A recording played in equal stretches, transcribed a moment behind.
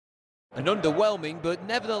An underwhelming but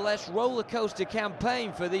nevertheless rollercoaster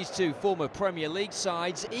campaign for these two former Premier League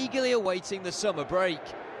sides, eagerly awaiting the summer break.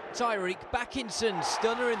 Bakinson's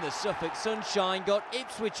stunner in the Suffolk sunshine got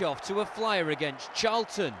Ipswich off to a flyer against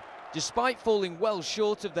Charlton. Despite falling well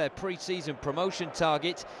short of their pre-season promotion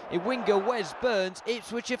target, in winger Wes Burns,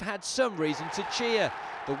 Ipswich have had some reason to cheer.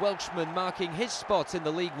 The Welshman marking his spot in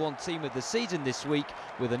the League One team of the season this week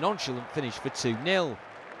with a nonchalant finish for 2-0.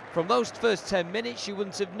 From those first 10 minutes, you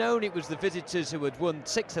wouldn't have known it was the visitors who had won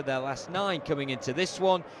 6 of their last 9 coming into this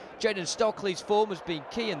one. Jayden Stockley's form has been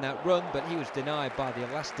key in that run, but he was denied by the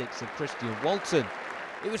elastics of Christian Walton.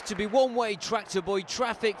 It was to be one-way tractor-boy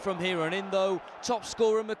traffic from here on in, though. Top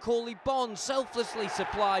scorer Macaulay Bond selflessly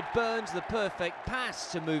supplied Burns the perfect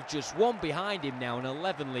pass to move just one behind him now, and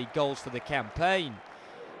 11 league goals for the campaign.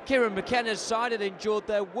 Kieran McKenna's side had endured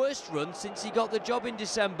their worst run since he got the job in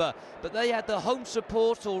December, but they had the home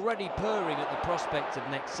support already purring at the prospect of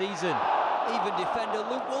next season. Even defender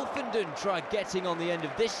Luke Wolfenden tried getting on the end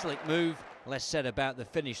of this slick move. Less said about the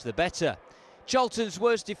finish, the better. Charlton's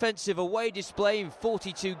worst defensive away display in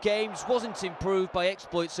 42 games wasn't improved by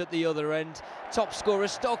exploits at the other end. Top scorer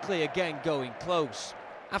Stockley again going close.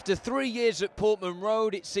 After 3 years at Portman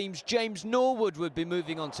Road, it seems James Norwood would be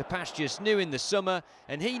moving on to pastures new in the summer,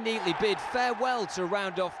 and he neatly bid farewell to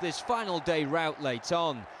round off this final day route late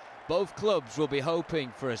on. Both clubs will be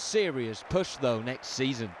hoping for a serious push though next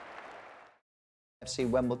season. FC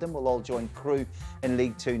Wimbledon will all join Crewe in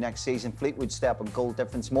League Two next season. Fleetwood step on goal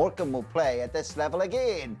difference. Morecambe will play at this level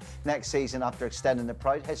again next season after extending the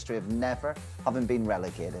proud history of never having been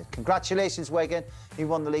relegated. Congratulations, Wigan. You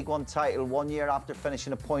won the League One title 1 year after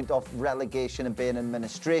finishing a point off relegation and being in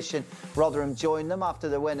administration. Rotherham joined them after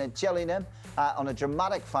the win at Gillingham. On a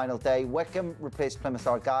dramatic final day, Wycombe replaced Plymouth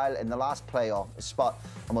Argyle in the last playoff spot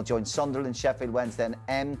and will join Sunderland, Sheffield Wednesday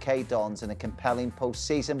and MK Dons in a compelling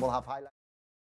post-season. We'll have highlights.